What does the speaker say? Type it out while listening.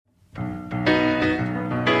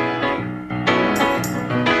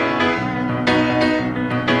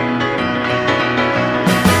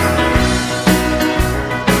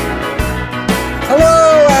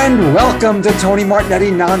Welcome to Tony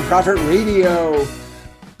Martignetti Nonprofit Radio.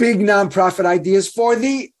 Big nonprofit ideas for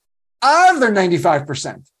the other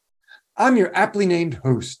 95%. I'm your aptly named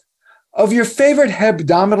host of your favorite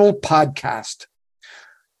hebdomadal podcast.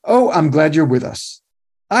 Oh, I'm glad you're with us.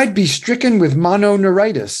 I'd be stricken with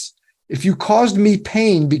mononeuritis if you caused me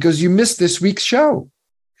pain because you missed this week's show.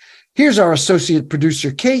 Here's our associate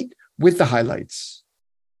producer, Kate, with the highlights.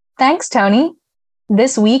 Thanks, Tony.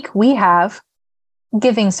 This week we have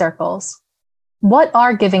giving circles. What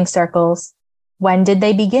are giving circles? When did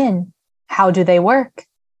they begin? How do they work?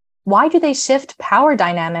 Why do they shift power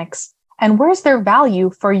dynamics? And where's their value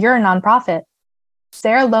for your nonprofit?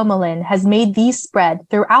 Sarah Lomelin has made these spread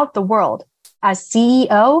throughout the world as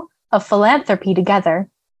CEO of Philanthropy Together.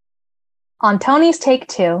 On Tony's Take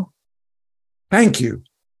Two. Thank you.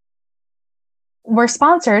 We're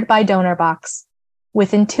sponsored by DonorBox.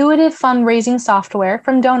 With intuitive fundraising software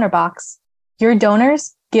from DonorBox, your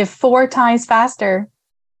donors give 4 times faster,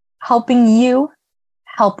 helping you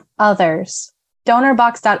help others.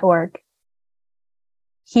 DonorBox.org.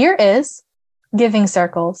 Here is Giving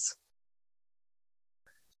Circles.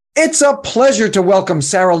 It's a pleasure to welcome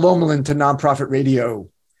Sarah Lomelin to Nonprofit Radio.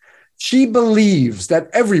 She believes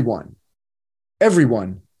that everyone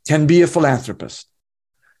can be a philanthropist.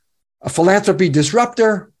 A philanthropy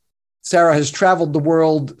disruptor, Sarah has traveled the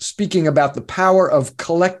world speaking about the power of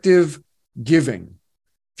collective giving.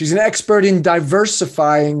 She's an expert in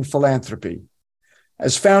diversifying philanthropy.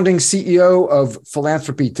 As founding CEO of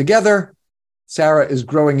Philanthropy Together, Sarah is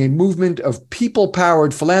growing a movement of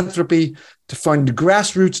people-powered philanthropy to fund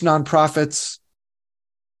grassroots nonprofits,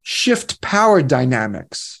 shift power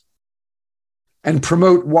dynamics, and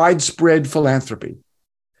promote widespread philanthropy.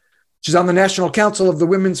 She's on the National Council of the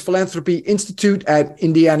Women's Philanthropy Institute at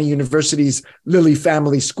Indiana University's Lilly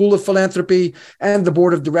Family School of Philanthropy and the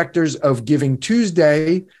board of directors of Giving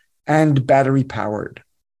Tuesday and Battery Powered.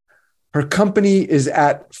 Her company is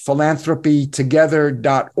at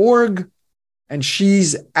philanthropytogether.org, and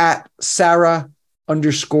she's at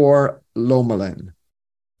Sarah_Lomelin.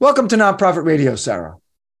 Welcome to Nonprofit Radio, Sarah.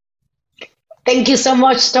 Thank you so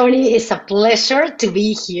much, Tony. It's a pleasure to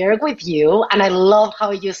be here with you. And I love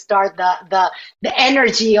how you start the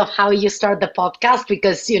energy of how you start the podcast,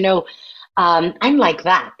 because, I'm like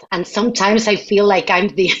that. And sometimes I feel like I'm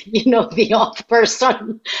the off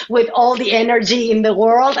person with all the energy in the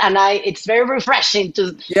world. And it's very refreshing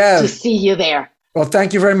to see you there. Well,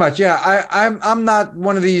 thank you very much. Yeah, I'm not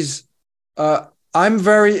one of these. I'm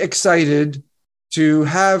very excited to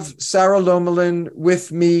have Sarah Lomelin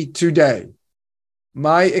with me today.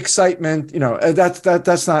 My excitement,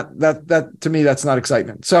 that's not to me, that's not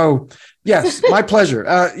excitement. So yes, my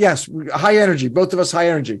pleasure. Yes, high energy, both of us high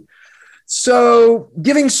energy. So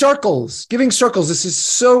giving circles. This is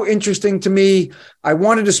so interesting to me. I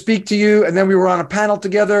wanted to speak to you, and then we were on a panel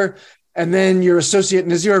together, and then your associate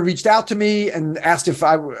Nazira reached out to me and asked if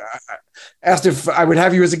I would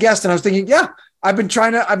have you as a guest. And I was thinking, yeah,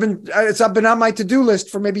 it's been on my to-do list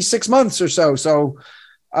for maybe 6 months or so. So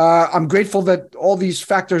I'm grateful that all these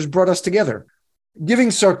factors brought us together.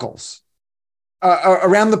 Giving circles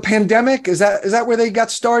around the pandemic. Is that where they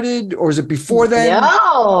got started, or is it before then?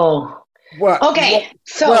 No. Well, okay.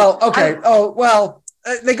 They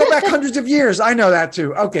go back hundreds of years. I know that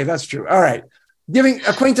too. Okay, that's true. All right.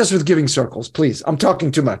 Acquaint us with giving circles, please. I'm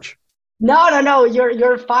talking too much. No.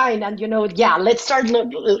 You're fine. And let's start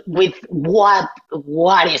with what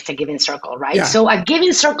is a giving circle, right? Yeah. So a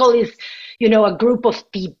giving circle is a group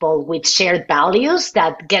of people with shared values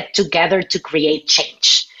that get together to create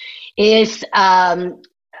change. It's a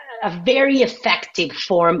very effective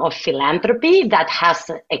form of philanthropy that has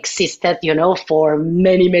existed, for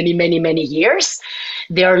many, many, many, many years.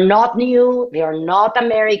 They are not new. They are not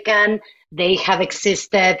American. They have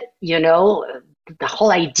existed, the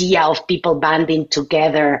whole idea of people banding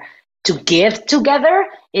together to give together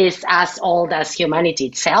is as old as humanity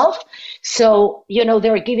itself. So,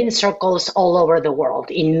 there are giving circles all over the world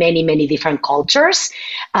in many, many different cultures.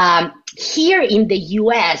 Here in the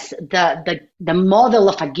US, the model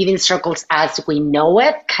of a giving circles as we know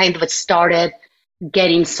it kind of started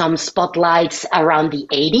getting some spotlights around the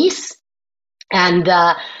 80s. And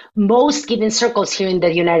most giving circles here in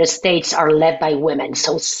the United States are led by women.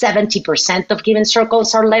 So 70% of giving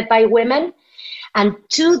circles are led by women. And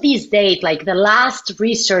to this date, like the last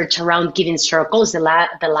research around giving circles, the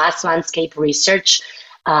last landscape research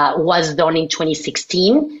was done in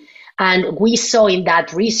 2016. And we saw in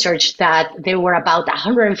that research that there were about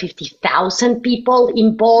 150,000 people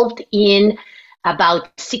involved in about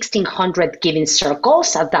 1,600 giving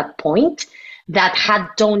circles at that point that had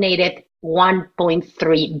donated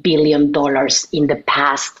 $1.3 billion in the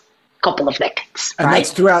past couple of decades. And right?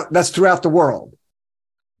 that's throughout the world.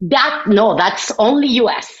 That's only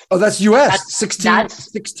US. Oh, that's US.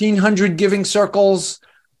 1,600 giving circles,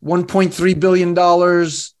 $1.3 billion.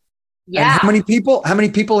 Yeah. And how many people? How many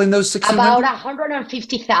people in those 1,600? About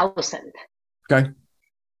 150,000. Okay.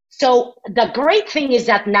 So the great thing is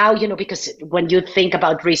that now, because when you think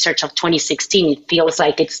about research of 2016, it feels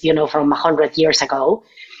like it's, from 100 years ago.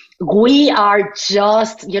 We are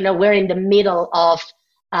just, we're in the middle of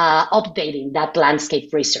updating that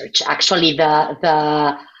landscape research. Actually,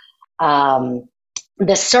 the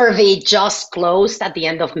survey just closed at the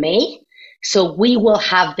end of May. So we will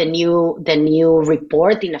have the new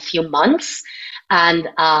report in a few months. And,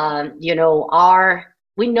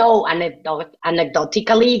 we know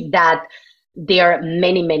anecdotically that there are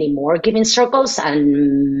many, many more giving circles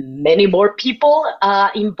and many more people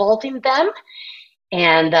involved in them.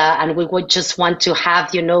 And we would just want to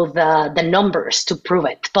have, the numbers to prove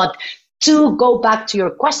it. But to go back to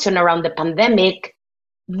your question around the pandemic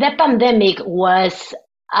was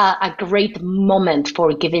a great moment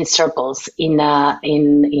for giving circles in a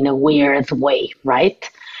weird way, right?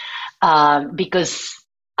 Because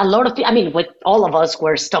a lot of, with all of us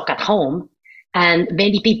were stuck at home, and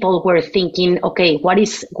many people were thinking, okay, what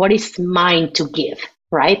is mine to give,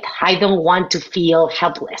 right? I don't want to feel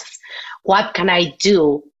helpless. What can I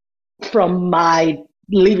do from my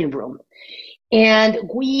living room? And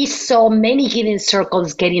we saw many giving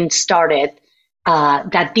circles getting started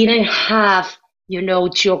that didn't have,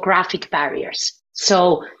 geographic barriers.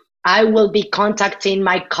 So I will be contacting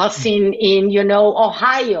my cousin in,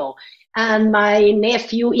 Ohio, and my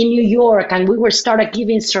nephew in New York, and we were started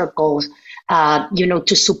giving circles,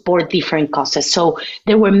 to support different causes. So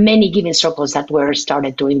there were many giving circles that were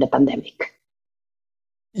started during the pandemic.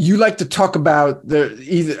 You like to talk about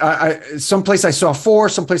someplace I saw 4,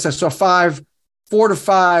 someplace I saw 5, 4 to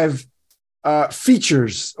 5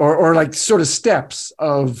 features or like sort of steps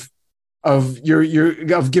of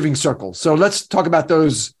giving circles. So let's talk about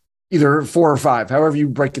those, either 4 or 5, however you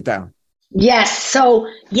break it down. Yes. So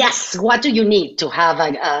yes, what do you need to have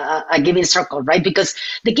a giving circle, right? Because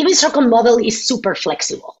the giving circle model is super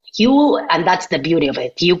flexible. And that's the beauty of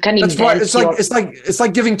it. You can invent. That's right. It's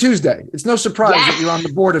like Giving Tuesday. It's no surprise that you're on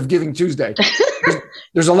the board of Giving Tuesday.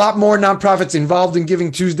 There's a lot more nonprofits involved in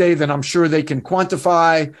Giving Tuesday than I'm sure they can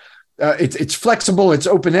quantify. It's flexible. It's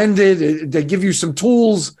open-ended. They give you some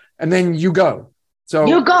tools, and then you go. So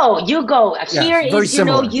you go. Yeah, Here is,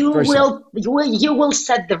 you will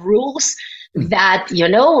set the rules that,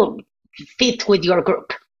 fit with your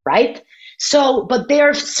group, right? So, but there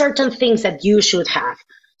are certain things that you should have.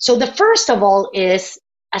 So the first of all is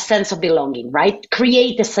a sense of belonging, right?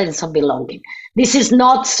 Create a sense of belonging. This is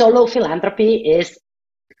not solo philanthropy, it's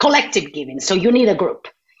collective giving. So you need a group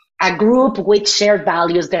with shared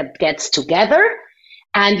values that gets together,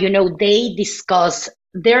 and, they discuss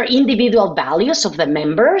their individual values of the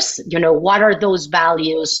members. What are those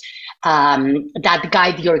values that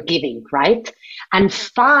guide your giving, right? And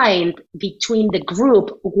find between the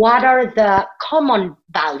group, what are the common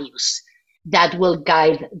values that will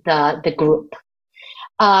guide the group.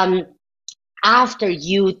 After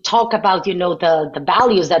you talk about, the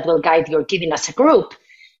values that will guide your giving as a group,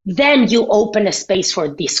 then you open a space for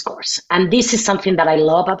discourse. And this is something that I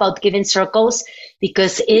love about giving circles,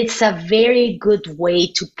 because it's a very good way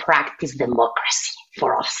to practice democracy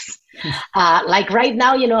for us. Like right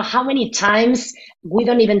now, how many times we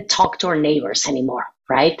don't even talk to our neighbors anymore,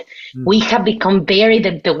 right? We have become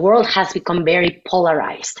the world has become very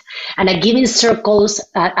polarized. And a giving circle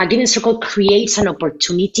creates an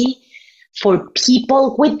opportunity for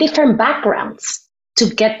people with different backgrounds to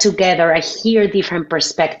get together and hear different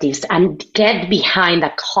perspectives and get behind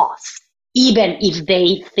a cause, even if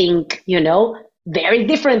they think, very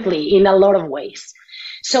differently in a lot of ways.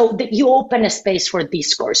 So you open a space for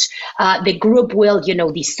discourse. The group will,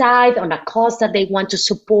 decide on a cause that they want to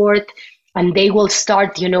support, and they will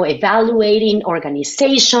start, evaluating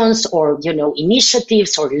organizations or,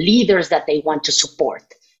 initiatives or leaders that they want to support.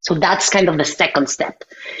 So that's kind of the second step.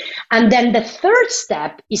 And then the third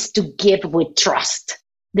step is to give with trust.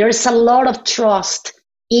 There's a lot of trust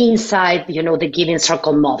inside, the giving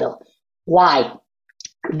circle model. Why?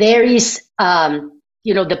 There is,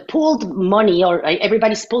 the pooled money, or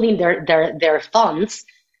everybody's pooling their funds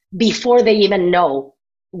before they even know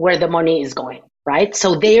where the money is going, right?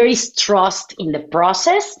 So there is trust in the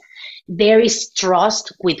process. There is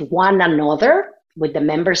trust with one another, with the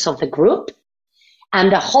members of the group. And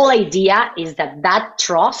the whole idea is that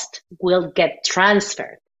trust will get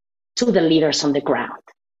transferred to the leaders on the ground.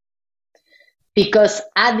 Because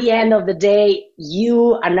at the end of the day,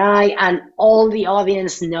 you and I and all the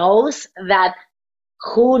audience knows that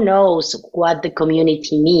who knows what the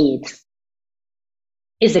community needs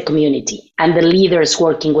is the community and the leaders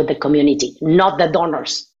working with the community, not the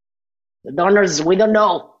donors. The donors, we don't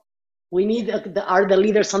know. We need the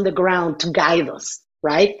leaders on the ground to guide us,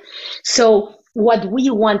 right? So what we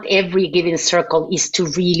want every Giving Circle is to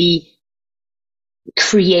really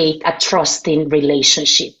create a trusting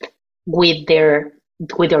relationship with the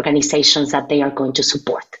organizations that they are going to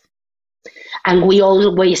support. And we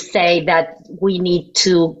always say that we need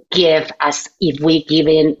to give as if we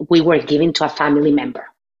were giving to a family member,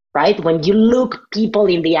 right? When you look people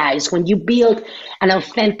in the eyes, when you build an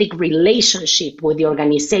authentic relationship with the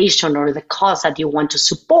organization or the cause that you want to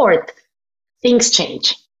support, things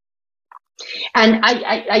change. And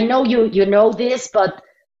I know you know this, but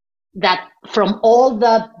that from all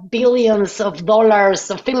the billions of dollars,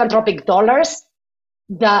 of philanthropic dollars,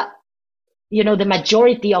 the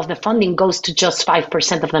majority of the funding goes to just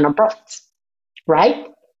 5% of the nonprofits, right?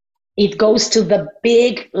 It goes to the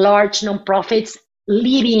big, large nonprofits,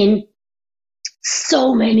 leaving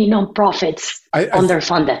so many nonprofits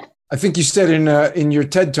underfunded. I think you said in your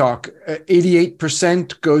TED talk,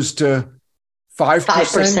 88% goes to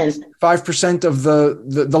 5%. 5% of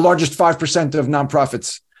the largest 5% of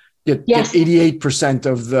nonprofits get 88%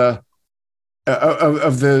 of the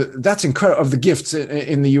that's incredible, of the gifts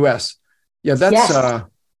in the US. Yeah,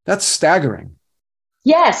 that's staggering.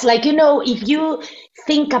 Yes, if you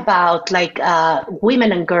think about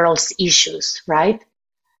women and girls issues, right?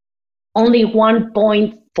 Only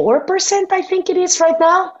 1.4%, I think it is right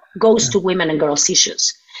now, goes to women and girls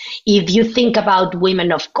issues. If you think about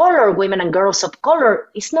women of color, women and girls of color,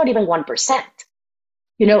 it's not even 1%.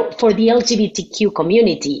 For the LGBTQ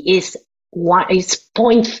community, it's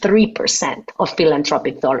 0.3% of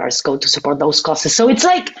philanthropic dollars go to support those causes. So it's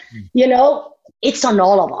it's on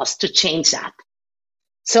all of us to change that.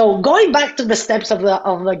 So going back to the steps of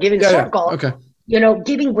the Giving Circle, okay.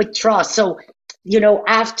 Giving with trust. So,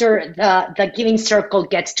 after the Giving Circle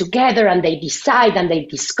gets together and they decide and they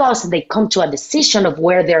discuss and they come to a decision of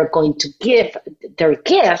where they're going to give their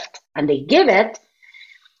gift and they give it,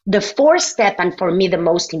 the fourth step, and for me the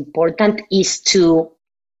most important, is to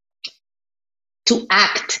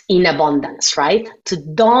act in abundance, right?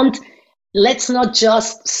 Let's not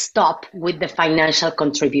just stop with the financial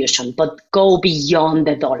contribution, but go beyond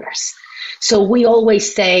the dollars. So we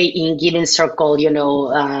always say in Giving Circle,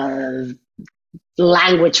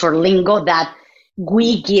 language or lingo, that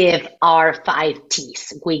we give our 5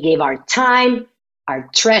 T's. We give our time, our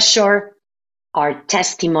treasure, our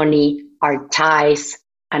testimony, our ties,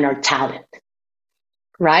 and our talent,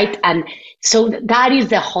 right? And so that is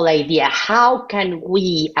the whole idea. How can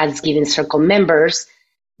we as Giving Circle members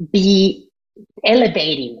be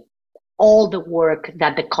elevating all the work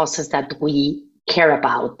that the causes that we care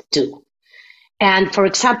about do? And for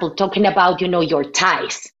example, talking about, your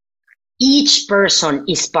ties, each person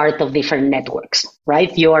is part of different networks,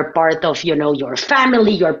 right? You are part of, your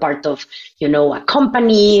family, you're part of, a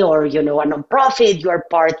company or, a nonprofit, you're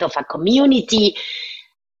part of a community.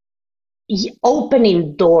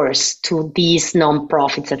 Opening doors to these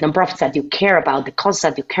nonprofits, the nonprofits that you care about, the causes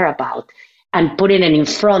that you care about, and putting it in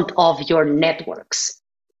front of your networks.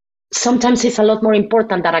 Sometimes it's a lot more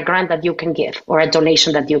important than a grant that you can give or a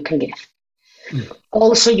donation that you can give.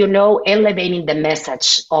 Also, elevating the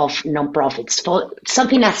message of nonprofits. For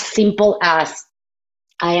something as simple as,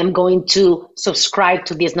 I am going to subscribe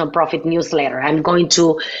to this nonprofit newsletter. I'm going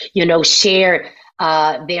to, share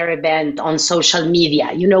their event on social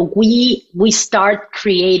media. We start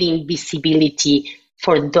creating visibility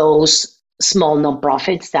for those small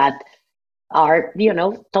nonprofits that are,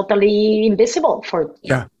 totally invisible for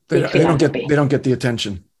they don't get the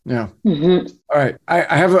attention. Yeah. Mm-hmm. All right.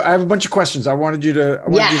 I have a bunch of questions. I wanted you to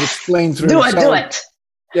explain through. Do it.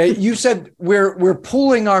 Yeah, you said we're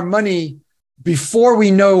pooling our money before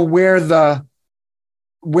we know where it's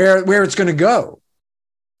going to go.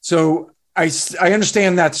 So I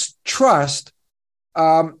understand that's trust.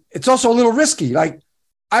 It's also a little risky. I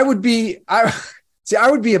would be a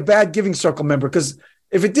bad Giving Circle member, because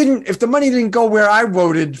if the money didn't go where I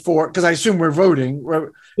voted for, because I assume we're voting.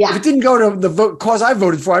 If it didn't go to the cause I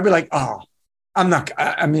voted for, I'd be like, oh, I'm not.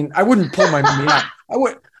 I wouldn't pull my money out. I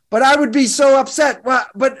would, but I would be so upset. Well,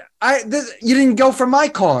 but you didn't go for my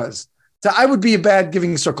cause. So I would be a bad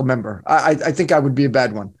Giving Circle member. I think I would be a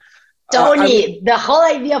bad one. Tony, the whole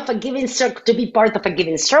idea of a Giving Circle, to be part of a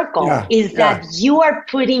Giving Circle, is that you are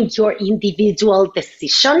putting your individual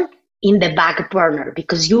decision in the back burner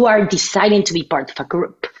because you are deciding to be part of a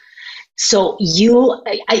group. So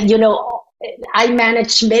I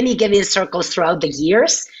managed many giving circles throughout the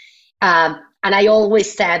years. And I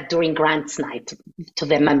always said during grants night to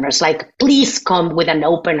the members, like, please come with an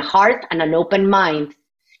open heart and an open mind,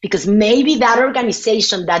 because maybe that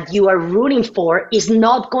organization that you are rooting for is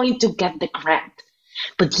not going to get the grant.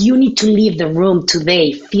 But you need to leave the room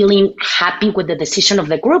today feeling happy with the decision of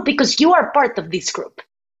the group, because you are part of this group.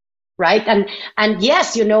 Right. And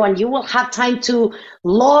yes, and you will have time to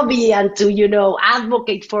lobby and to,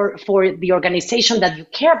 advocate for the organization that you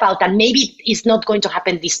care about. And maybe it's not going to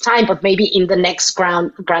happen this time, but maybe in the next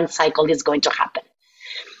grant cycle it's going to happen.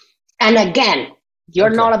 And again, you're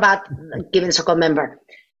not about giving circle member.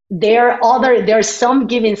 There are some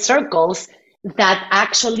giving circles that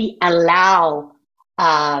actually allow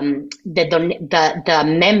the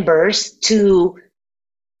members to,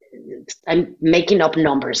 I'm making up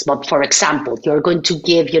numbers, but for example, you're going to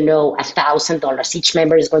give, $1,000. Each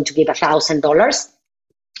member is going to give $1,000.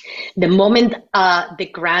 The moment the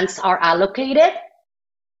grants are allocated,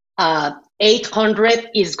 800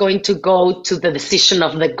 is going to go to the decision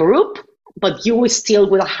of the group, but you still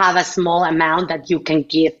will have a small amount that you can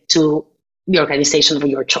give to the organization of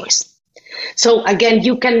your choice. So again,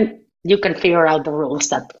 you can figure out the rules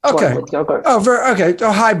that work with your group.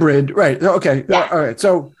 A hybrid, right? Okay, yeah. All right.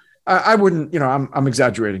 So I wouldn't, I'm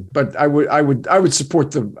exaggerating, but I would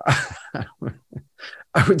support the,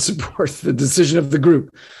 I would support the decision of the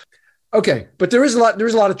group. Okay, but there is a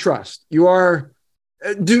lot of trust. You are,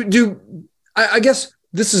 I guess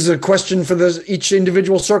this is a question for each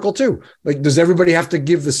individual circle too. Like, does everybody have to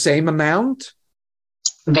give the same amount?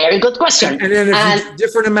 Very good question. And then if you give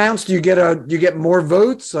different amounts, do you get more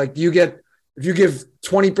votes? Like, if you give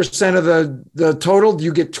 20% of the total, do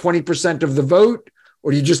you get 20% of the vote? Or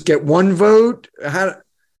do you just get one vote?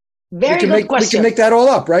 Very good question. We can make that all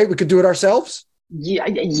up, right? We could do it ourselves?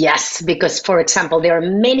 Yes, because, for example, there are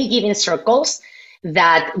many giving circles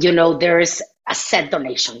that, there's a set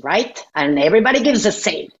donation, right? And everybody gives the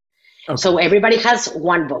same. Okay. So everybody has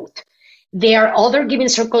one vote. There are other giving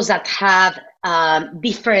circles that have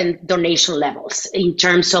different donation levels in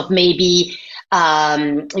terms of maybe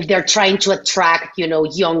if they're trying to attract,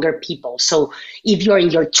 younger people. So if you're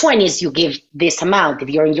in your 20s, you give this amount. If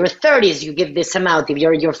you're in your 30s, you give this amount. If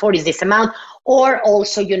you're in your 40s, this amount. Or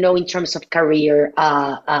also, in terms of career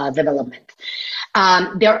development.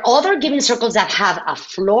 There are other giving circles that have a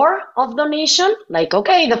floor of donation. Like,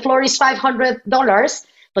 okay, the floor is $500,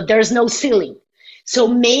 but there's no ceiling. So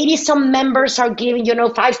maybe some members are giving,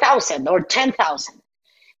 5,000 or 10,000,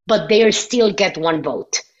 but they still get one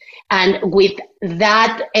vote. And with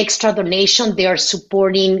that extra donation, they are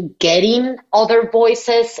supporting getting other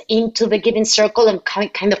voices into the giving circle and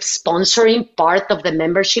kind of sponsoring part of the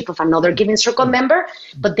membership of another giving circle member,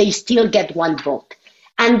 but they still get one vote.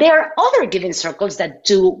 And there are other giving circles that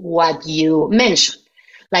do what you mentioned.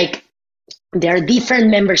 Like, there are different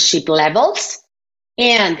membership levels.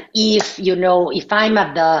 And if I'm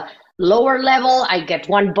at the lower level, I get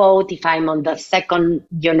one vote. If I'm on the second,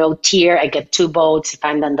 tier, I get two votes. If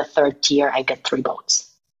I'm on the third tier, I get three votes.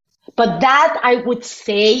 But that, I would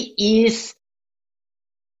say, is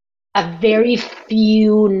a very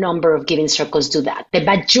few number of giving circles do that. The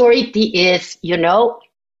majority is,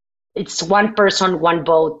 it's one person, one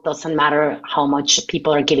vote, doesn't matter how much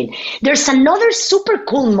people are giving. There's another super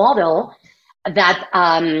cool model that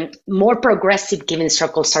more progressive giving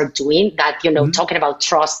circles are doing that, talking about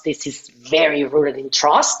trust, this is very rooted in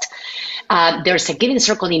trust. There's a giving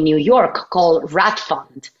circle in New York called Rat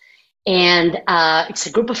Fund, and it's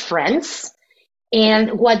a group of friends.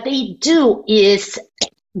 And what they do is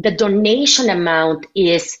the donation amount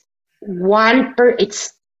is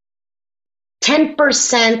it's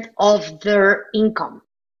 10% of their income.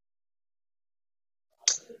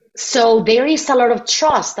 So there is a lot of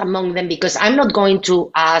trust among them, because I'm not going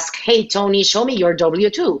to ask, hey, Tony, show me your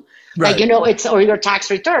W-2. Right. Like, or your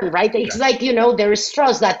tax return, right? It's like, there is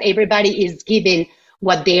trust that everybody is giving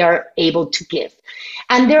what they are able to give.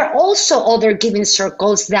 And there are also other giving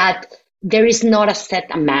circles that there is not a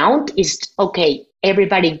set amount. It's okay,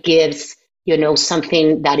 everybody gives,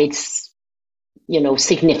 something that is,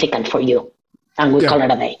 significant for you. And we call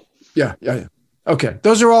it a day. Yeah. Okay.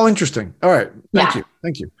 Those are all interesting. All right.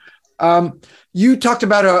 Thank you. You talked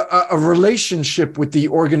about a relationship with the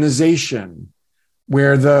organization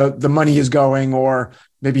where the money is going, or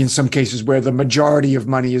maybe in some cases where the majority of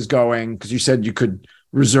money is going, because you said you could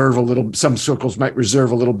reserve a little, some circles might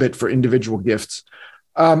reserve a little bit for individual gifts.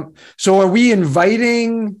 So are we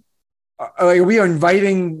inviting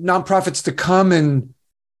nonprofits to come and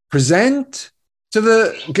present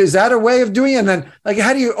to is that a way of doing it? And then, like,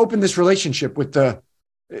 how do you open this relationship with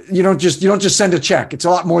You don't just send a check. It's a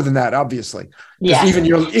lot more than that, obviously. Because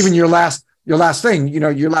Yes. even your last thing,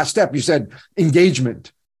 your last step, you said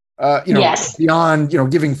engagement. Yes. Beyond,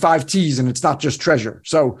 giving 5 T's, and it's not just treasure.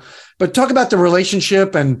 So, but talk about the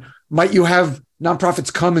relationship, and might you have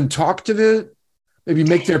nonprofits come and talk to maybe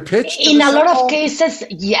make their pitch to In the a lot of circle? cases,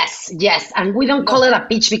 yes. And we don't call Yeah. it a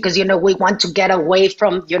pitch because, we want to get away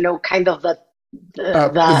from, kind of The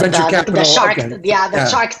venture the capital. shark, Okay. the Yeah.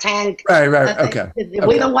 Shark Tank. Right. Okay.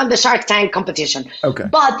 We don't want the Shark Tank competition. Okay.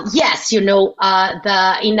 But yes, in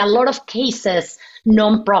a lot of cases,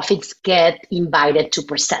 nonprofits get invited to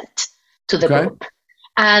present to the Okay. group.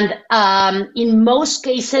 And in most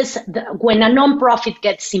cases, when a nonprofit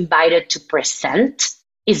gets invited to present,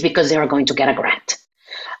 is because they are going to get a grant.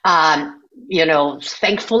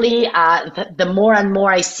 Thankfully, the more and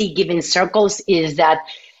more I see giving circles is that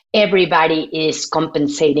everybody is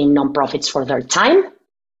compensating nonprofits for their time.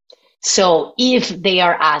 So if they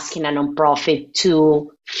are asking a nonprofit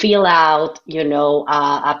to fill out,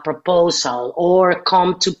 a proposal or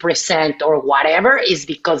come to present or whatever, is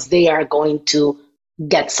because they are going to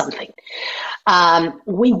get something.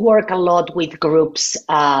 We work a lot with groups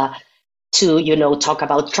to, talk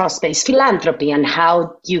about trust-based philanthropy and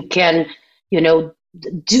how you can,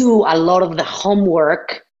 do a lot of the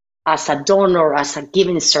homework as a donor, as a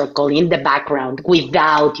giving circle in the background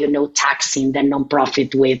without, taxing the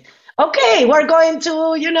nonprofit with, okay, we're going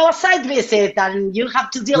to, a site visit and you have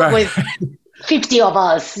to deal with 50 of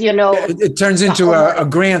us, It turns into a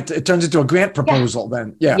grant. It turns into a grant proposal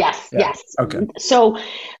then. Yeah. Yes. Okay. So,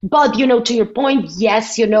 but, to your point,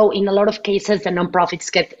 yes, in a lot of cases, the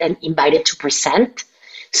nonprofits get invited to present.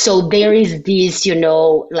 So there is this,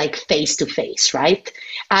 like face to face, right?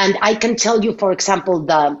 And I can tell you, for example,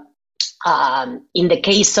 in the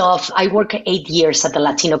case of, I worked 8 years at the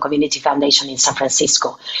Latino Community Foundation in San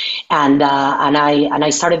Francisco, and I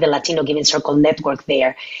started the Latino Giving Circle network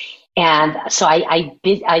there. And so I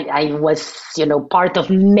was, part of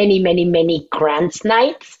many grants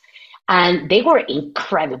nights, and they were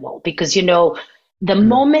incredible because, the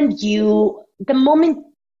moment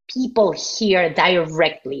people hear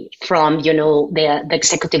directly from, the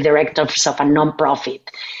executive directors of a nonprofit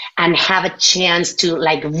and have a chance to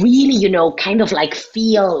like really, kind of like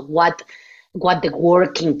feel what the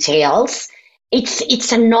work entails,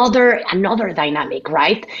 it's another dynamic,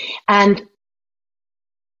 right? And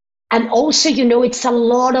also, it's a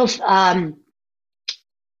lot of, I'm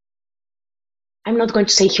not going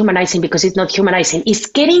to say humanizing because it's not humanizing. It's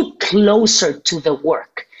getting closer to the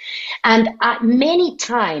work. And many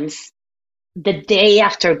times, the day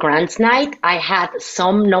after grants night, I had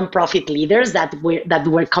some nonprofit leaders that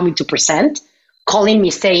were coming to present, calling me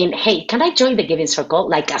saying, hey, can I join the Giving Circle?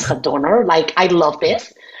 Like as a donor, like I love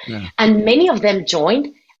this. Yeah. And many of them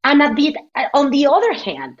joined. And on the other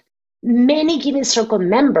hand, many Giving Circle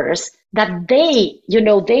members that they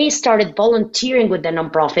started volunteering with the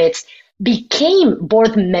nonprofits, became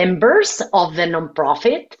board members of the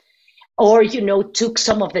nonprofit, or, took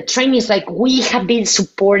some of the trainings. Like we have been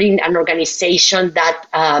supporting an organization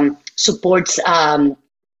that supports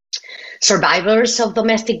survivors of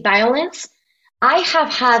domestic violence. I have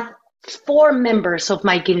had 4 members of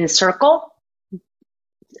my Giving Circle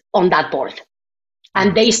on that board.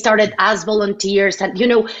 And they started as volunteers. And,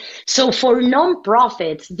 so for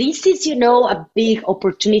nonprofits, this is, a big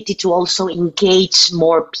opportunity to also engage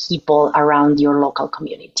more people around your local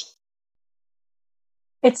community.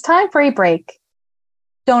 It's time for a break.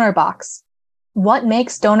 DonorBox. What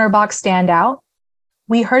makes DonorBox stand out?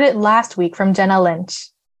 We heard it last week from Jenna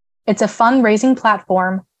Lynch. It's a fundraising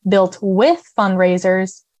platform built with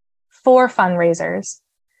fundraisers for fundraisers.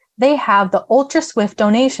 They have the ultra swift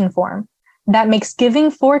donation form that makes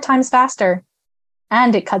giving 4 times faster,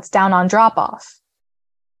 and it cuts down on drop-off.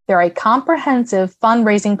 They're a comprehensive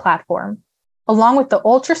fundraising platform. Along with the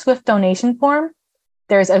ultra swift donation form,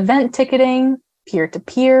 there's event ticketing,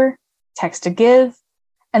 peer-to-peer, text-to-give,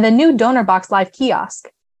 and the new DonorBox Live kiosk,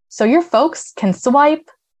 so your folks can swipe,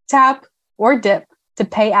 tap, or dip to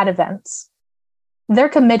pay at events. They're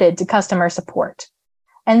committed to customer support,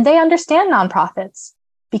 and they understand nonprofits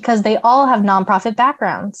because they all have nonprofit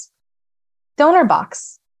backgrounds.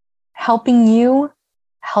 DonorBox, helping you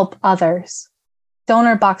help others.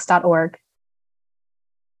 DonorBox.org.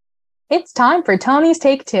 It's time for Tony's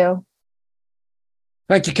Take 2.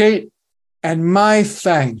 Thank you, Kate. And my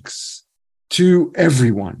thanks to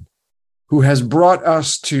everyone who has brought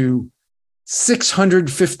us to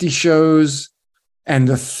 650 shows and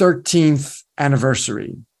the 13th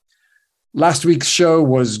anniversary. Last week's show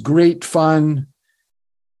was great fun.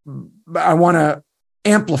 I want to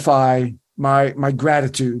amplify my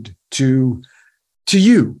gratitude to to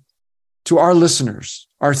you, to our listeners,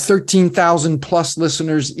 our 13,000 plus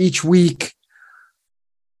listeners each week.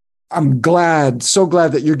 I'm so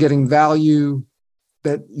glad that you're getting value,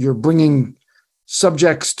 that you're bringing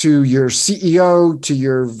subjects to your CEO, to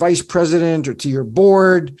your vice president, or to your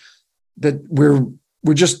board, that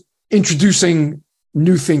we're just introducing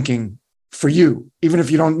new thinking for you, even if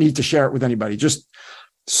you don't need to share it with anybody. Just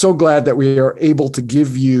so glad that we are able to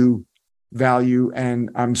give you value. And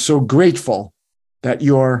I'm so grateful that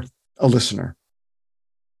you're a listener.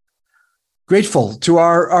 Grateful to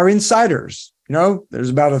our insiders. There's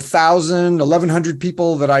about 1,000, 1,100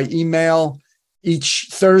 people that I email each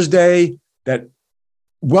Thursday that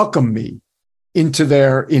welcome me into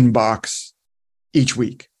their inbox each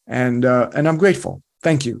week. And I'm grateful.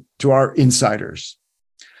 Thank you to our insiders.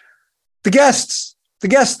 The guests,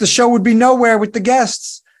 the show would be nowhere with the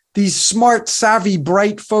guests. These smart, savvy,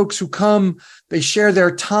 bright folks who come, they share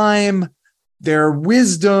their time, their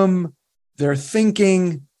wisdom, their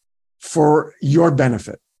thinking for your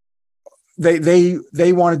benefit.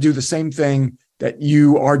 They want to do the same thing that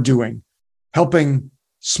you are doing, helping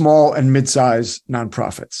small and mid-sized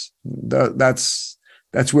nonprofits. That's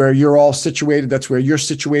where you're all situated. That's where you're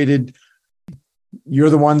situated. You're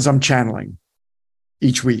the ones I'm channeling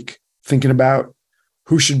each week, thinking about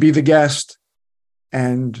who should be the guest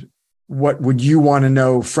and what would you want to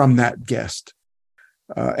know from that guest.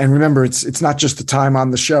 And remember, it's not just the time on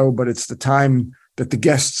the show, but it's the time that the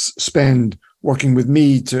guests spend working with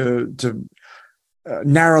me to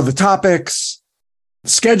narrow the topics,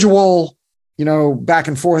 schedule, back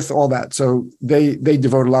and forth, all that. So they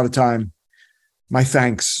devote a lot of time. My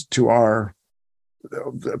thanks to our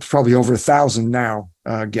probably over 1,000 now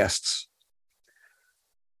guests.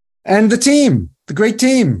 And the team, the great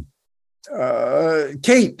team.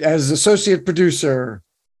 Kate as associate producer,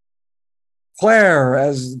 Claire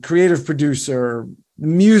as creative producer,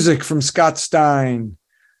 music from Scott Stein,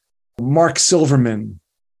 Mark Silverman,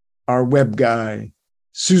 our web guy,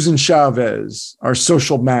 Susan Chavez, our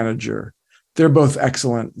social manager. They're both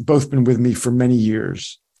excellent, both been with me for many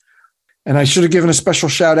years. And I should have given a special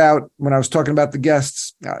shout out when I was talking about the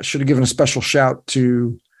guests. I should have given a special shout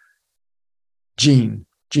to Gene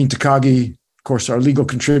Takagi, of course, our legal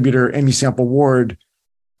contributor, Amy Sample Ward,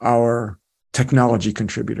 our technology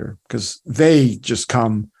contributor, because they just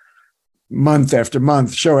come month after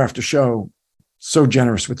month, show after show, so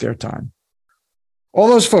generous with their time. All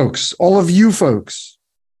those folks, all of you folks,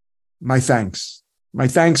 my thanks. My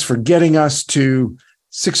thanks for getting us to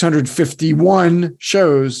 651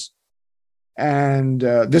 shows and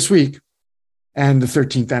this week and the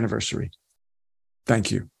 13th anniversary.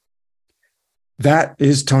 Thank you. That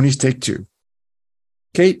is Tony's Take Two.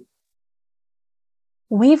 Kate?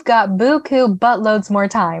 We've got buku buttloads more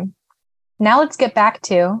time. Now let's get back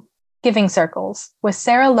to Giving Circles with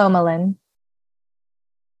Sarah Lomelin.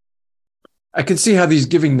 I can see how these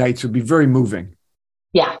giving nights would be very moving.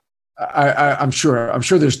 Yeah. I'm sure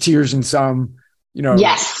there's tears in some,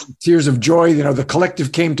 yes, tears of joy. The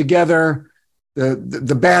collective came together.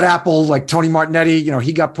 The bad apple, like Tony Martignetti,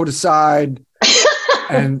 he got put aside,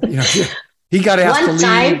 and he got asked to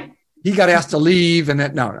leave. He got asked to leave, and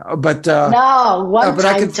that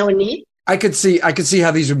Tony. I could see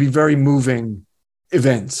how these would be very moving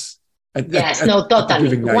events.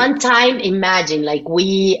 Totally. One time, imagine, like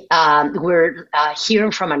we're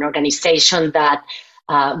hearing from an organization that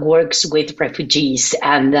works with refugees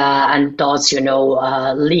and does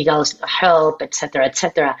legal help,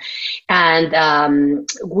 etc. And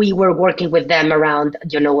we were working with them around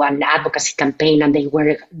an advocacy campaign, and they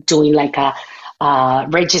were doing like a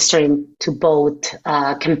registering to vote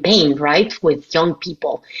campaign, right, with young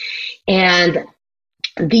people. And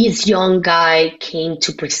this young guy came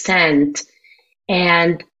to present,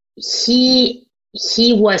 and he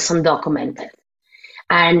was undocumented.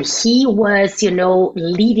 And he was,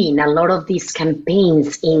 leading a lot of these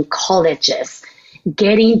campaigns in colleges,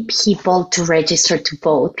 getting people to register to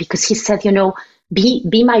vote, because he said,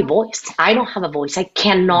 be my voice. I don't have a voice. I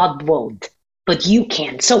cannot vote, but you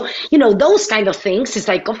can. So, those kind of things, it's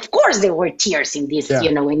like, of course there were tears in these,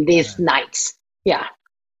 in these nights. Yeah.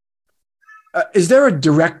 Is there a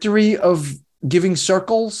directory of giving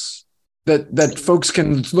circles that folks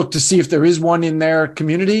can look to see if there is one in their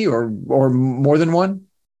community or more than one?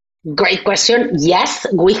 Great question. Yes,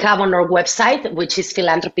 we have on our website, which is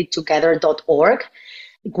philanthropytogether.org.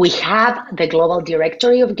 We have the global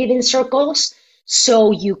directory of giving circles.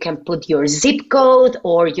 So you can put your zip code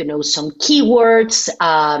or, some keywords,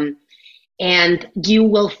 and you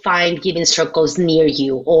will find giving circles near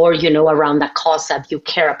you or, around the cause that you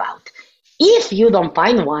care about. If you don't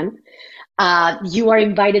find one, You are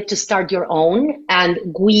invited to start your own, and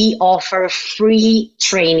we offer free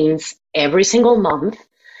trainings every single month.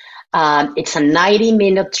 It's a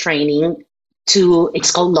 90-minute training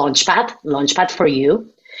it's called Launchpad for You,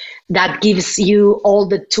 that gives you all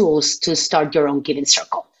the tools to start your own giving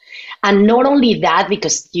circle. And not only that,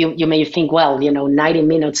 because you may think, well, 90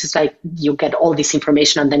 minutes is like you get all this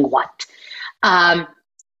information and then what?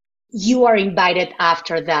 You are invited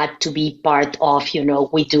after that to be part of,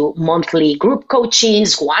 we do monthly group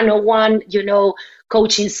coachings, one-on-one,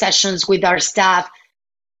 coaching sessions with our staff.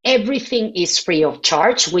 Everything is free of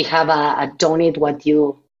charge. We have a donate what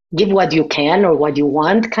you give what you can or what you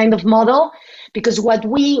want kind of model, because what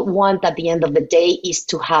we want at the end of the day is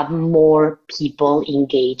to have more people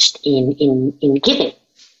engaged in giving.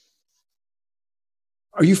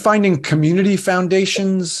 Are you finding community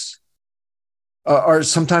foundations are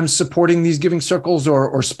sometimes supporting these giving circles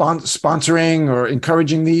or sponsoring or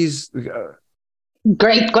encouraging these?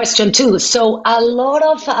 Great question too. So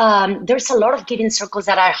there's a lot of giving circles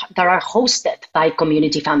that are hosted by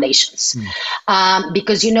community foundations,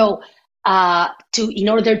 because in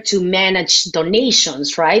order to manage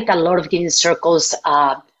donations, right? A lot of giving circles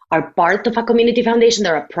are part of a community foundation.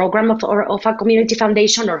 They're a program of a community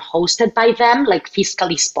foundation or hosted by them, like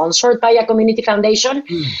fiscally sponsored by a community foundation.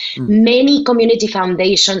 Many community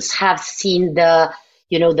foundations have seen the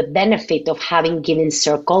benefit of having giving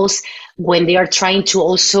circles when they are trying to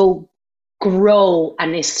also grow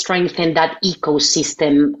and strengthen that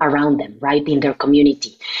ecosystem around them, right, in their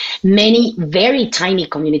community. Many very tiny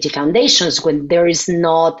community foundations, when there is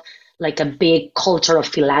not like a big culture of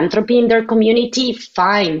philanthropy in their community,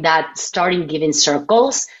 find that starting giving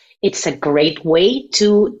circles, it's a great way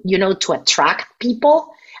to attract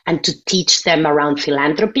people and to teach them around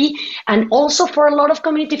philanthropy. And also for a lot of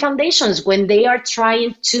community foundations, when they are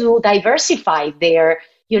trying to diversify their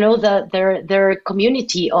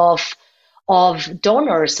community of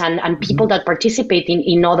donors and people that participate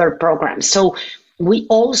in other programs. So we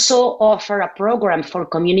also offer a program for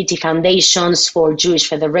community foundations, for Jewish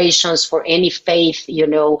federations, for any faith,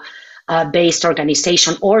 based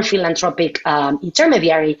organization or philanthropic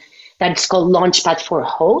intermediary, that's called Launchpad for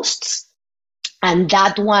Hosts. And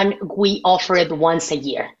that one, we offer it once a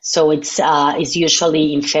year. So it's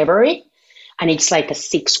usually in February, and it's like a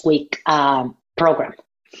 6-week program.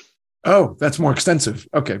 Oh, that's more extensive.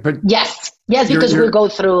 Okay, but yes, because we go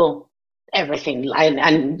through everything,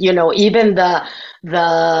 and even the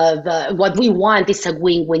what we want is a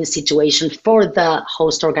win-win situation for the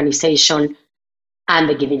host organization and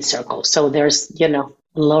the giving circle. So there's a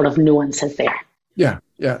lot of nuances there. Yeah,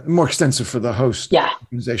 more extensive for the host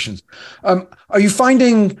organizations. Are you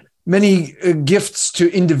finding many gifts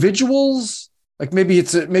to individuals? Like maybe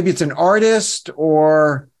it's an artist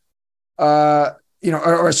or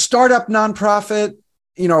or a startup nonprofit,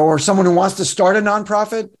 or someone who wants to start a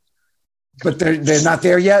nonprofit, but they're not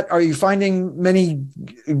there yet. Are you finding many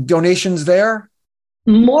donations there?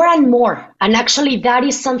 More and more. And actually, that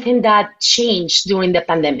is something that changed during the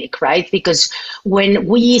pandemic, right? Because when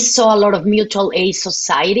we saw a lot of mutual aid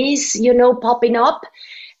societies, popping up,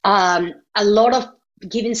 a lot of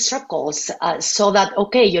giving circles saw that,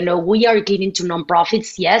 okay, we are giving to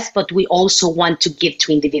nonprofits, yes, but we also want to give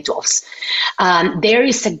to individuals. There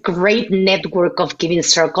is a great network of giving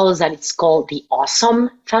circles that it's called the Awesome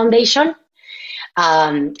Foundation.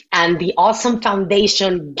 And the Awesome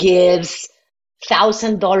Foundation gives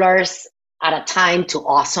 $1,000 at a time to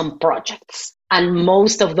awesome projects. And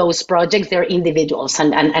most of those projects, they're individuals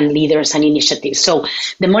and leaders and initiatives. So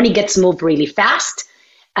the money gets moved really fast,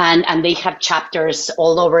 and they have chapters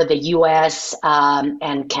all over the US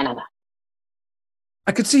and Canada.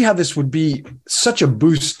 I could see how this would be such a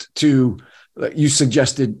boost to, you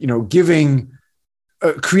suggested, giving,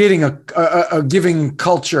 creating a giving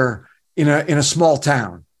culture in a small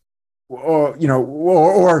town. Or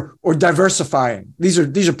diversifying. These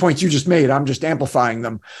are points you just made. I'm just amplifying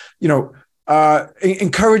them.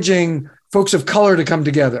 Encouraging folks of color to come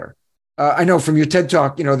together. I know from your TED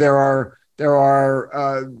Talk, there are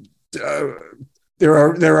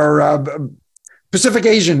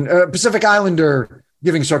Pacific Islander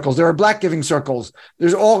giving circles. There are Black giving circles.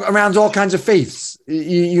 There's around all kinds of faiths.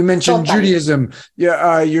 You mentioned Judaism.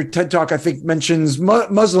 Your TED Talk, I think, mentions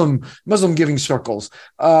Muslim giving circles.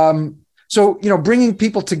 So, bringing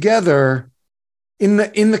people together in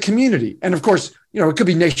the community. And of course, it could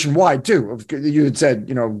be nationwide too. You had said,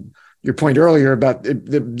 your point earlier about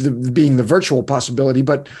the being the virtual possibility,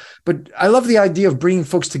 but I love the idea of bringing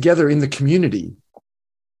folks together in the community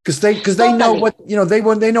because they know what,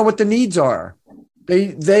 they know what the needs are.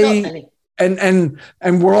 Totally.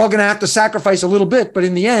 and we're all going to have to sacrifice a little bit, but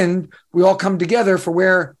in the end, we all come together for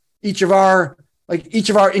where each of our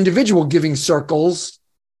individual giving circles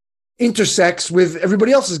intersects with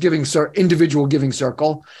everybody else's individual giving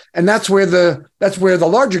circle, and that's where the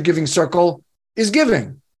larger giving circle is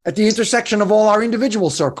giving, at the intersection of all our individual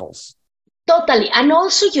circles. Totally. And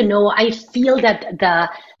also, I feel that the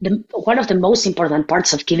one of the most important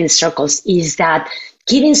parts of giving circles is that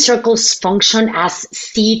giving circles function as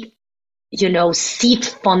seed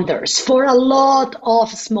funders for a lot of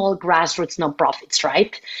small grassroots nonprofits,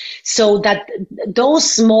 right? So that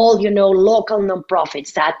those small, local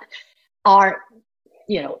nonprofits that are,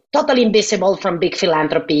 totally invisible from big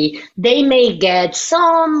philanthropy, they may get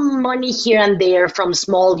some money here and there from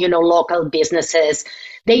small, local businesses.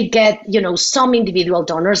 They get, some individual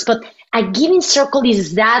donors, but a giving circle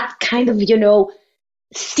is that kind of,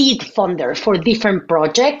 seed funder for different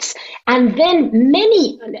projects. And then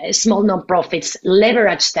many small nonprofits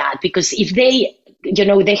leverage that, because if they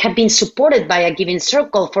have been supported by a giving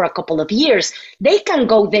circle for a couple of years, they can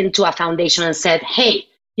go then to a foundation and said, hey,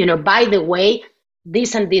 by the way,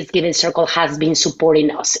 this and this giving circle has been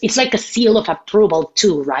supporting us. It's like a seal of approval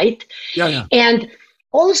too, right? Yeah. And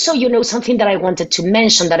also, something that I wanted to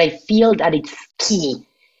mention that I feel that it's key.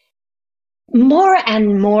 More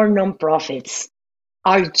and more nonprofits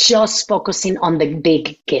are just focusing on the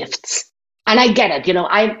big gifts. And I get it,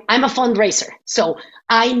 I'm a fundraiser. So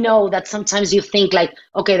I know that sometimes you think like,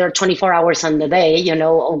 okay, there are 24 hours in the day,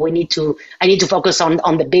 I need to focus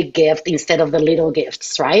on the big gift instead of the little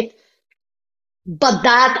gifts, right? But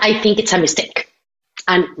that, I think it's a mistake.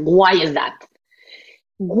 And why is that?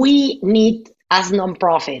 As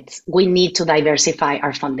nonprofits, we need to diversify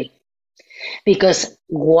our funding. Because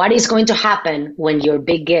what is going to happen when your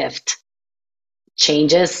big gift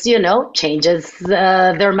changes their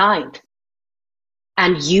mind?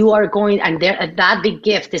 And that big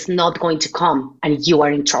gift is not going to come, and you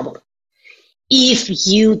are in trouble. If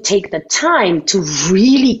you take the time to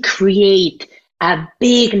really create a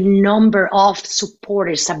big number of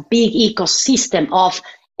supporters, a big ecosystem of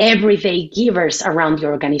everyday givers around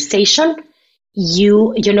your organization, that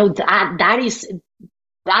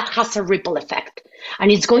has a ripple effect,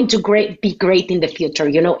 and it's going to be great in the future.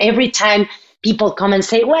 Every time people come and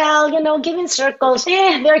say, well, giving circles,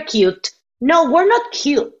 they're cute. No, we're not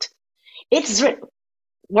cute.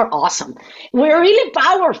 We're awesome. We're really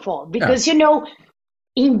powerful because,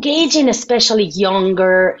 engaging especially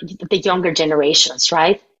the younger generations,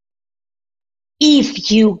 right?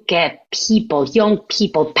 If you get young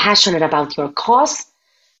people passionate about your cause,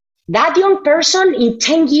 that young person in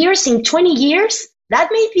 10 years, in 20 years, that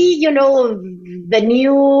may be, the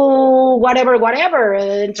new whatever,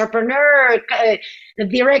 entrepreneur, the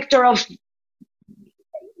director of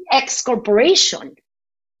X corporation.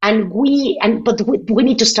 But we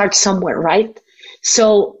need to start somewhere, right?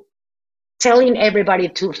 So telling everybody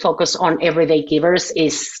to focus on everyday givers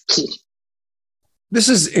is key. This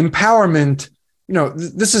is empowerment.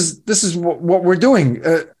 This is what we're doing.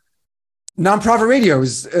 Nonprofit radio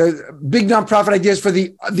is big nonprofit ideas for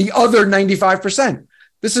the other 95%.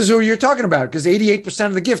 This is who you're talking about, because 88%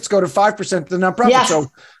 of the gifts go to 5% of the nonprofit. Yes. So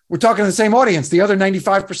we're talking the same audience. The other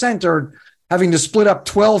 95% are having to split up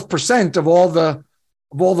 12% of all the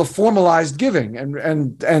formalized giving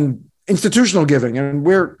and institutional giving, and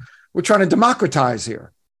we're trying to democratize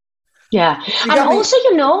here. Yeah, and also,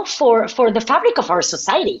 for the fabric of our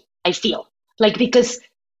society, I feel like, because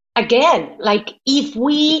again, like if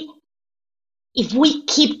we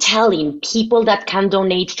keep telling people that can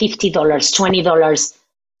donate $50,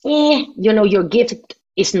 $20, your gift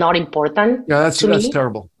is not important. Yeah, that's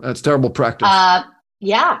terrible. That's terrible practice.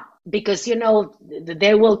 Yeah, because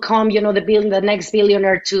they will come, the next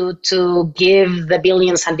billionaire to give the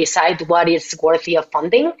billions and decide what is worthy of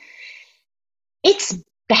funding. It's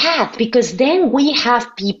bad, because then we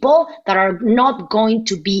have people that are not going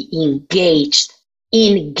to be engaged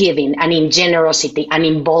in giving and in generosity and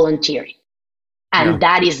in volunteering. And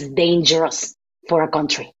that is dangerous for a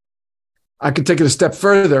country. I could take it a step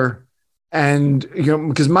further, and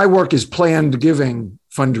because my work is planned giving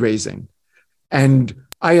fundraising, and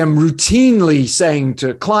I am routinely saying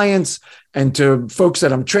to clients and to folks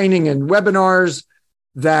that I'm training in webinars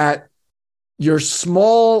that your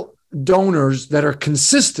small donors that are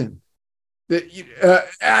consistent, and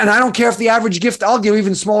I don't care if the average gift, I'll give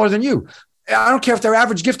even smaller than you. I don't care if their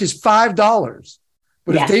average gift is $5.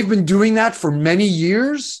 But if they've been doing that for many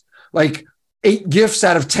years, like 8 gifts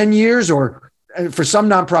out of 10 years, or for some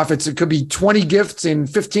nonprofits, it could be 20 gifts in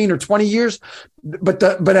 15 or 20 years, but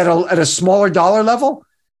at a smaller dollar level,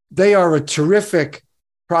 they are a terrific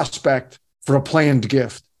prospect for a planned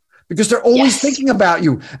gift, because they're always thinking about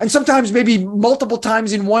you. And sometimes maybe multiple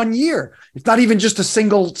times in 1 year. It's not even just a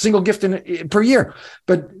single gift per year.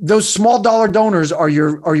 But those small dollar donors are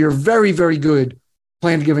your very, very good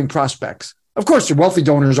planned giving prospects. Of course, your wealthy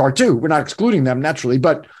donors are too. We're not excluding them naturally,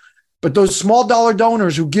 but those small dollar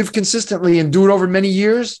donors who give consistently and do it over many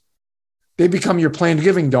years, they become your planned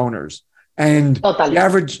giving donors. And the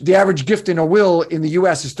average gift in a will in the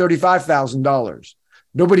U.S. is $35,000.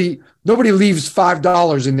 Nobody leaves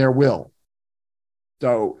 $5 in their will.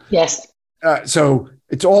 So so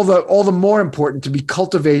it's all the more important to be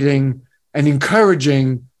cultivating and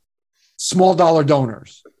encouraging small dollar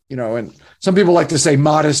donors. And some people like to say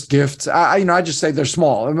modest gifts. I just say they're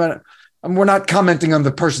small. We're not commenting on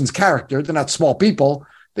the person's character. They're not small people.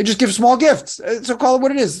 They just give small gifts. So call it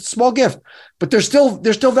what it is. It's a small gift, but they're still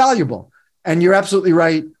valuable. And you're absolutely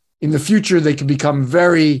right. In the future, they can become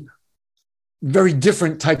very, very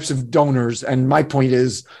different types of donors. And my point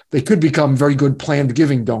is they could become very good planned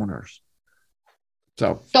giving donors.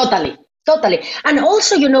 So Totally. And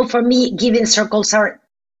also, for me, giving circles are,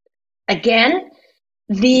 again,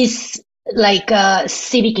 these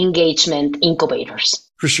civic engagement incubators.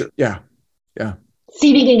 For sure. Yeah.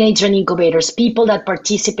 Civic engagement incubators, people that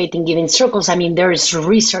participate in giving circles. I mean, there is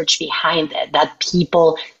research behind it that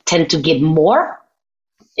people tend to give more,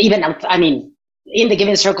 even, in the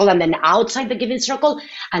giving circle and then outside the giving circle,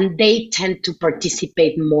 and they tend to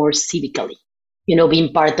participate more civically,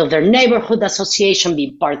 being part of their neighborhood association,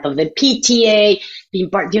 being part of the PTA, being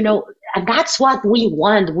part, and that's what we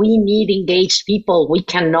want. We need engaged people. We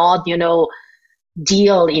cannot,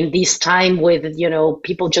 deal in this time with,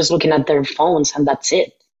 people just looking at their phones and that's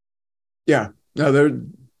it. Yeah, no,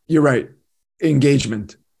 you're right.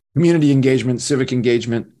 Engagement, community engagement, civic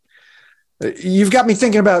engagement. You've got me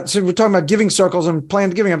thinking about, so we're talking about giving circles and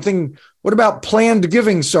planned giving. I'm thinking, what about planned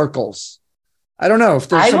giving circles? I don't know if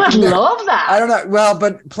there's I would love that. I don't know. Well,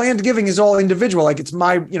 but planned giving is all individual. Like it's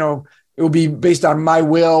my, it will be based on my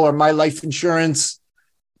will or my life insurance.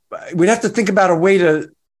 We'd have to think about a way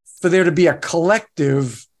for there to be a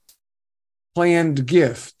collective planned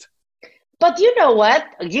gift. But you know what?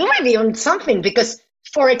 You might be on something because,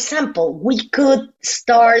 for example, we could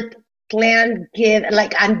start planned give,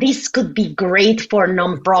 and this could be great for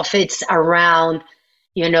nonprofits around,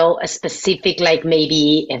 a specific,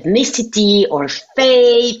 maybe ethnicity or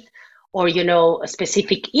faith or, a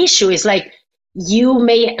specific issue. Is you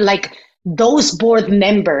may, those board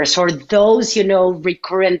members or those,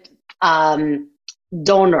 recurrent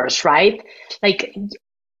donors, right?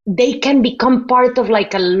 They can become part of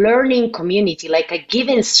a learning community, like a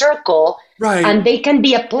giving circle, right? And they can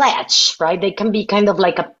be a pledge, right? They can be kind of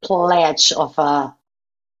like a pledge of a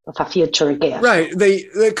future gift, right?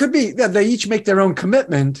 They could be. Yeah, they each make their own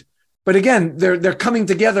commitment, but again, they're coming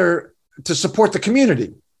together to support the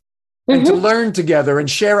community and to learn together and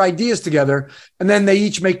share ideas together, and then they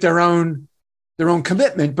each make their own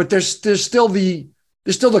commitment. But there's still the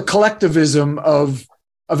collectivism of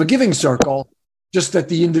a giving circle, just that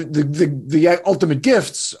the ultimate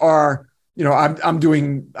gifts are, I'm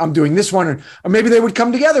doing this one, or maybe they would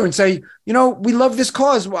come together and say, we love this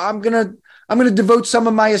cause. Well, I'm gonna devote some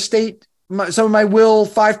of my estate, some of my will,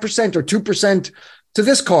 5% or 2% to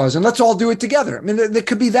this cause, and let's all do it together. I mean, there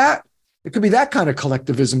could be that. It could be that kind of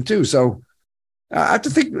collectivism too. So I have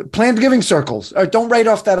to think planned giving circles. Don't write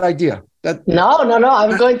off that idea. No.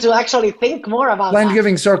 I'm going to actually think more about planned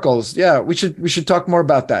giving circles. Yeah, we should talk more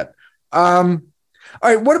about that. All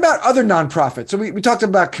right. What about other nonprofits? So we talked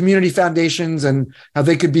about community foundations and how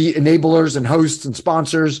they could be enablers and hosts and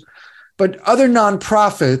sponsors, but other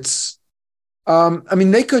nonprofits,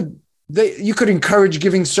 you could encourage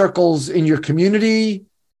giving circles in your community.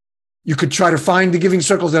 You could try to find the giving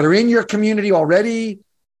circles that are in your community already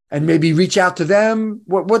and maybe reach out to them.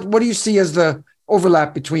 What do you see as the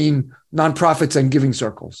overlap between nonprofits and giving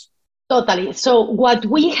circles? Totally. So what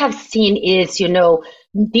we have seen is,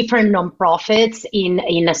 different nonprofits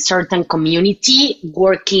in a certain community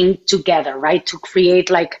working together, right? To create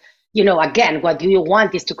again, what you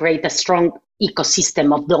want is to create a strong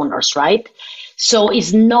ecosystem of donors, right? So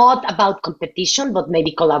it's not about competition, but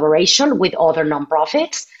maybe collaboration with other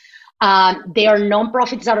nonprofits. There are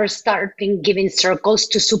nonprofits that are starting giving circles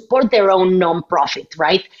to support their own nonprofit,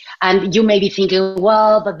 right? And you may be thinking,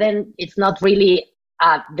 well, but then it's not really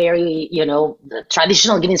a very,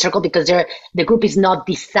 traditional giving circle because the group is not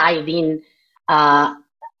deciding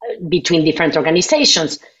between different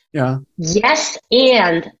organizations. Yeah. Yes,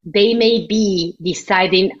 and they may be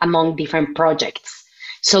deciding among different projects.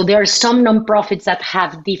 So there are some nonprofits that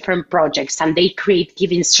have different projects and they create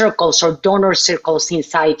giving circles or donor circles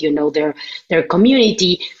inside, their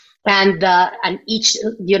community and each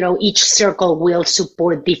circle will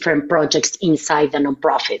support different projects inside the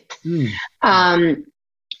nonprofit.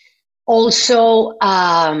 Also,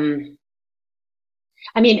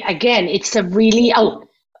 again, it's a really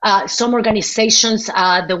some organizations.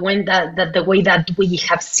 The way that we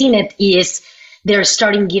have seen it is they're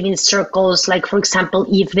starting giving circles. Like, for example,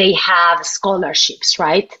 if they have scholarships,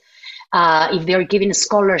 right? If they're giving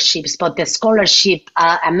scholarships, but the scholarship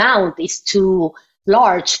amount is too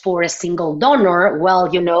large for a single donor, well,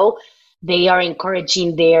 they are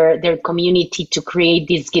encouraging their community to create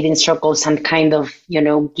these giving circles and kind of,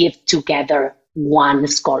 give together one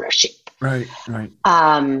scholarship. Right.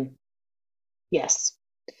 Yes.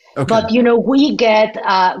 Okay. But, we get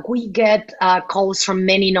calls from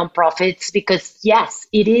many nonprofits because, yes,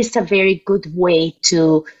 it is a very good way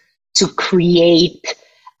to create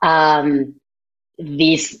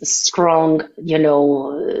this strong,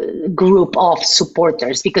 group of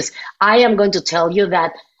supporters. Because I am going to tell you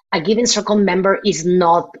that a Giving Circle member is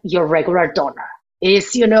not your regular donor.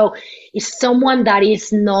 Is someone that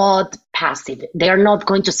is not passive. They are not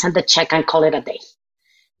going to send a check and call it a day.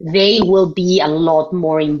 They will be a lot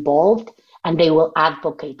more involved and they will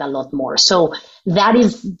advocate a lot more. So that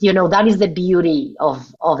is the beauty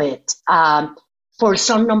of it. For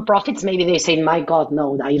some nonprofits, maybe they say, my God,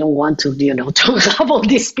 no, I don't want to, to have all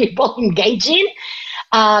these people engaging.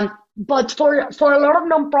 But for a lot of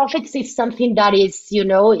nonprofits, it's something that is,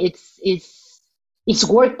 it's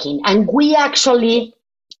working. And we actually,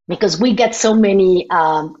 because we get so many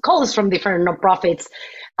calls from different nonprofits,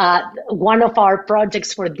 one of our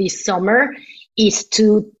projects for this summer is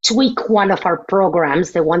to tweak one of our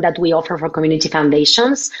programs, the one that we offer for community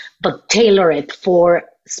foundations, but tailor it for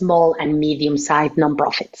small and medium-sized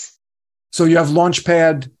nonprofits. So you have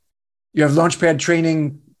Launchpad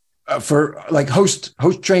training for like host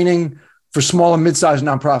training for small and mid-sized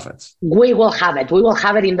nonprofits. We will have it. We will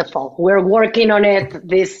have it in the fall. We're working on it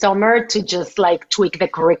this summer to just like tweak the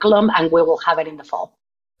curriculum, and we will have it in the fall.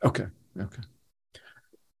 Okay.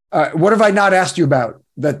 What have I not asked you about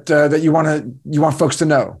that you want folks to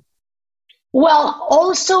know? Well,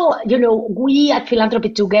 also, we at Philanthropy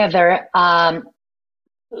Together,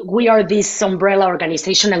 we are this umbrella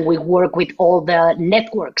organization and we work with all the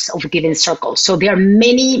networks of Giving Circles. So there are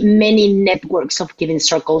many, many networks of Giving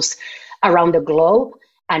Circles around the globe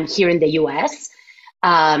and here in the US.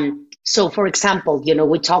 So, for example,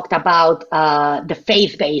 we talked about the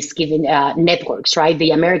faith-based giving networks, right?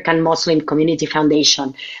 The American Muslim Community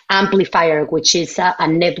Foundation, Amplifier, which is a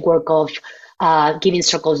network of Giving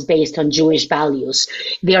Circles based on Jewish values.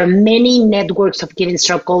 There are many networks of Giving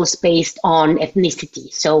Circles based on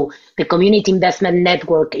ethnicity. So the Community Investment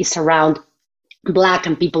Network is around Black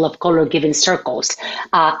and people of color Giving Circles.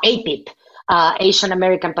 APIP, Asian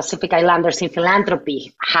American Pacific Islanders in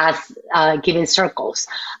Philanthropy, has Giving Circles.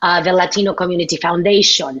 The Latino Community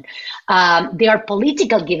Foundation. There are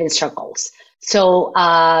political Giving Circles. So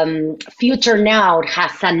Future Now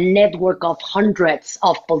has a network of hundreds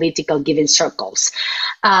of political Giving Circles.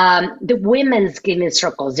 The women's Giving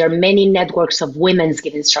Circles, there are many networks of women's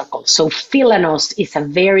Giving Circles. So Philanos is a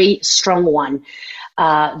very strong one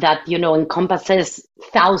that encompasses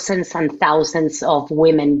thousands and thousands of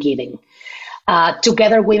women giving.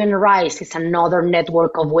 Together Women Rise is another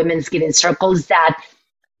network of women's Giving Circles that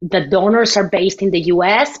the donors are based in the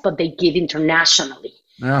US, but they give internationally.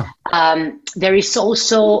 Yeah. There is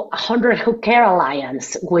also 100 Who Care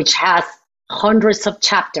Alliance, which has hundreds of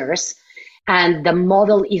chapters, and the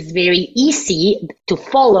model is very easy to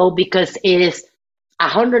follow because it is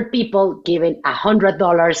 100 people giving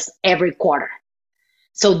 $100 every quarter.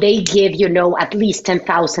 So they give, at least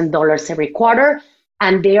 $10,000 every quarter,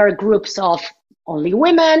 and they are groups of only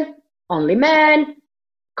women, only men,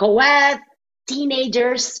 co-ed,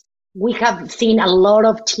 teenagers. We have seen a lot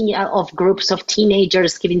of groups of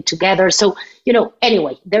teenagers giving together. So,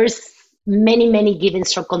 anyway, there's many, many Giving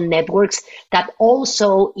Circle networks that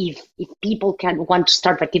also, if people want to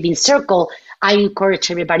start a Giving Circle, I encourage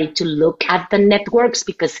everybody to look at the networks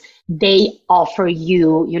because they offer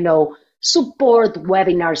you, support,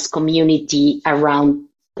 webinars, community around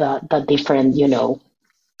the different,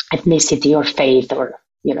 ethnicity or faith or,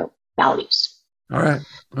 values. All right.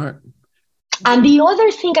 And the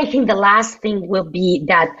other thing, I think the last thing will be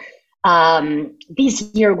that this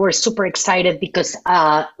year we're super excited because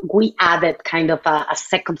we added kind of a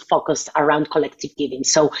second focus around collective giving.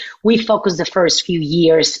 So we focused the first few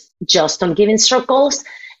years just on Giving Circles.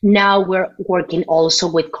 Now we're working also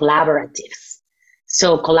with collaboratives.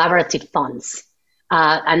 So collaborative funds.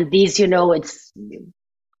 And these, it's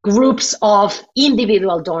groups of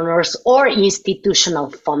individual donors or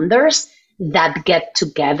institutional funders that get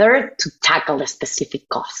together to tackle a specific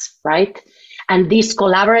cause, right? And these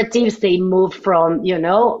collaboratives, they move from, a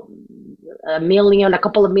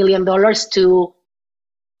couple of $1 million to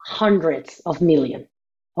hundreds of millions.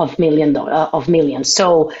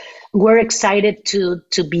 So we're excited to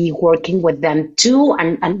be working with them too,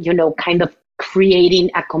 and kind of creating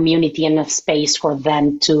a community and a space for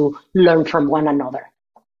them to learn from one another.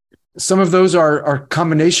 Some of those are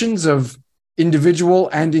combinations of individual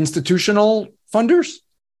and institutional funders?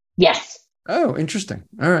 Yes. Oh, interesting.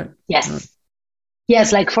 All right. Yes. All right.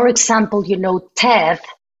 Yes, like for example, TED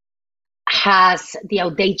has the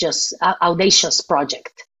Audacious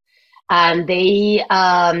project. And they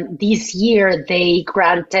this year they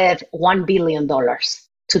granted $1 billion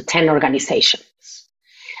to 10 organizations.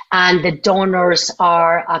 And the donors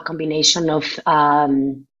are a combination of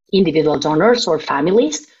individual donors or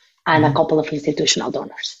families and a couple of institutional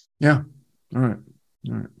donors. Yeah. All right.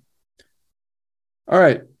 All right. All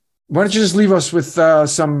right. Why don't you just leave us with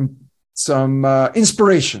some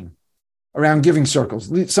inspiration around giving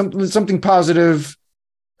circles, something positive,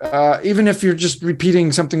 even if you're just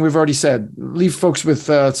repeating something we've already said. Leave folks with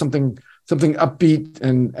something upbeat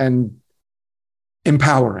and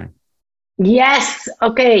empowering. Yes.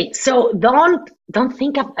 Okay. So don't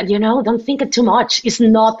think of don't think of too much. It's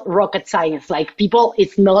not rocket science. Like people,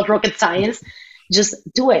 it's not rocket science. Just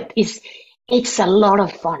do it. It's a lot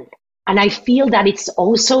of fun, and I feel that it's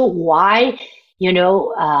also why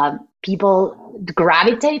people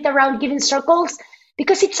gravitate around giving circles,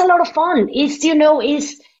 because it's a lot of fun. It's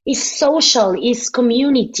social, it's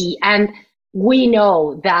community, and we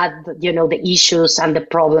know that the issues and the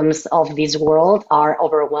problems of this world are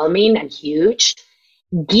overwhelming and huge.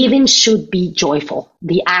 Giving should be joyful.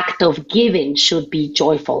 The act of giving should be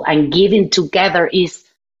joyful, and giving together is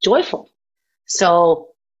joyful. So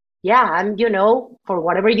yeah, and for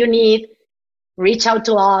whatever you need, reach out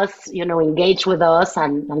to us, engage with us,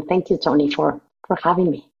 and thank you, Tony, for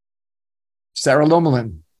having me. Sarah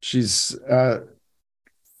Lomelin, she's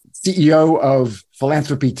CEO of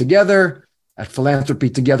Philanthropy Together at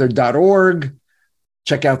philanthropytogether.org.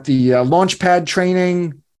 Check out the Launchpad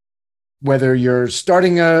training. Whether you're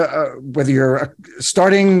starting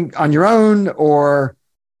starting on your own or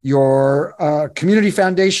your community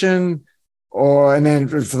foundation, and then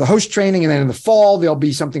for the host training, and then in the fall there'll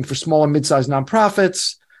be something for small and mid-sized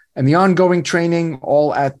nonprofits, and the ongoing training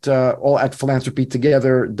all at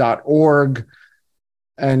philanthropytogether.org.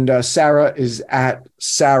 And Sarah is at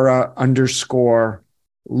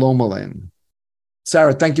Sarah_Lomelin.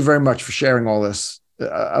 Sarah, thank you very much for sharing all this.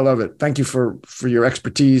 I love it. Thank you for your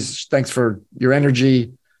expertise. Thanks for your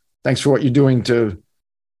energy. Thanks for what you're doing to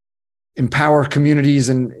empower communities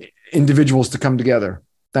and individuals to come together.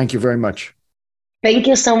 Thank you very much. Thank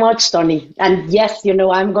you so much, Tony. And yes,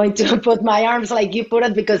 I'm going to put my arms like you put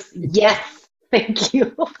it, because yes, thank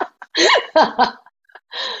you.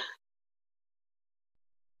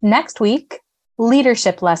 Next week,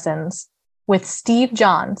 leadership lessons with Steve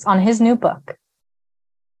Johns on his new book.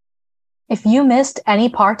 If you missed any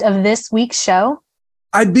part of this week's show,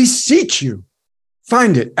 I beseech you,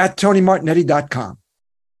 find it at tonymartignetti.com.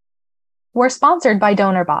 We're sponsored by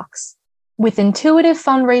DonorBox. With intuitive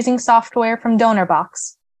fundraising software from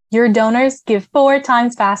DonorBox, your donors give 4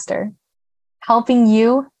 times faster. Helping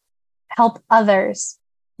you help others.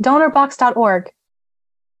 DonorBox.org.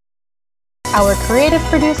 Our creative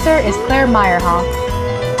producer is Claire Meyerhoff.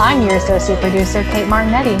 I'm your associate producer, Kate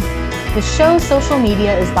Martignetti. The show's social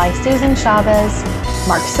media is by Susan Chavez.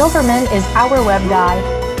 Mark Silverman is our web guy.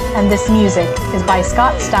 And this music is by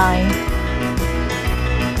Scott Stein.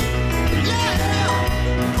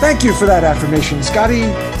 Thank you for that affirmation, Scotty.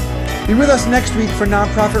 Be with us next week for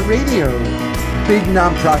Nonprofit Radio. Big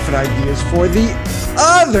nonprofit ideas for the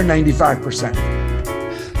other 95%.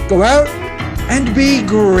 Go out and be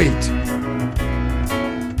great.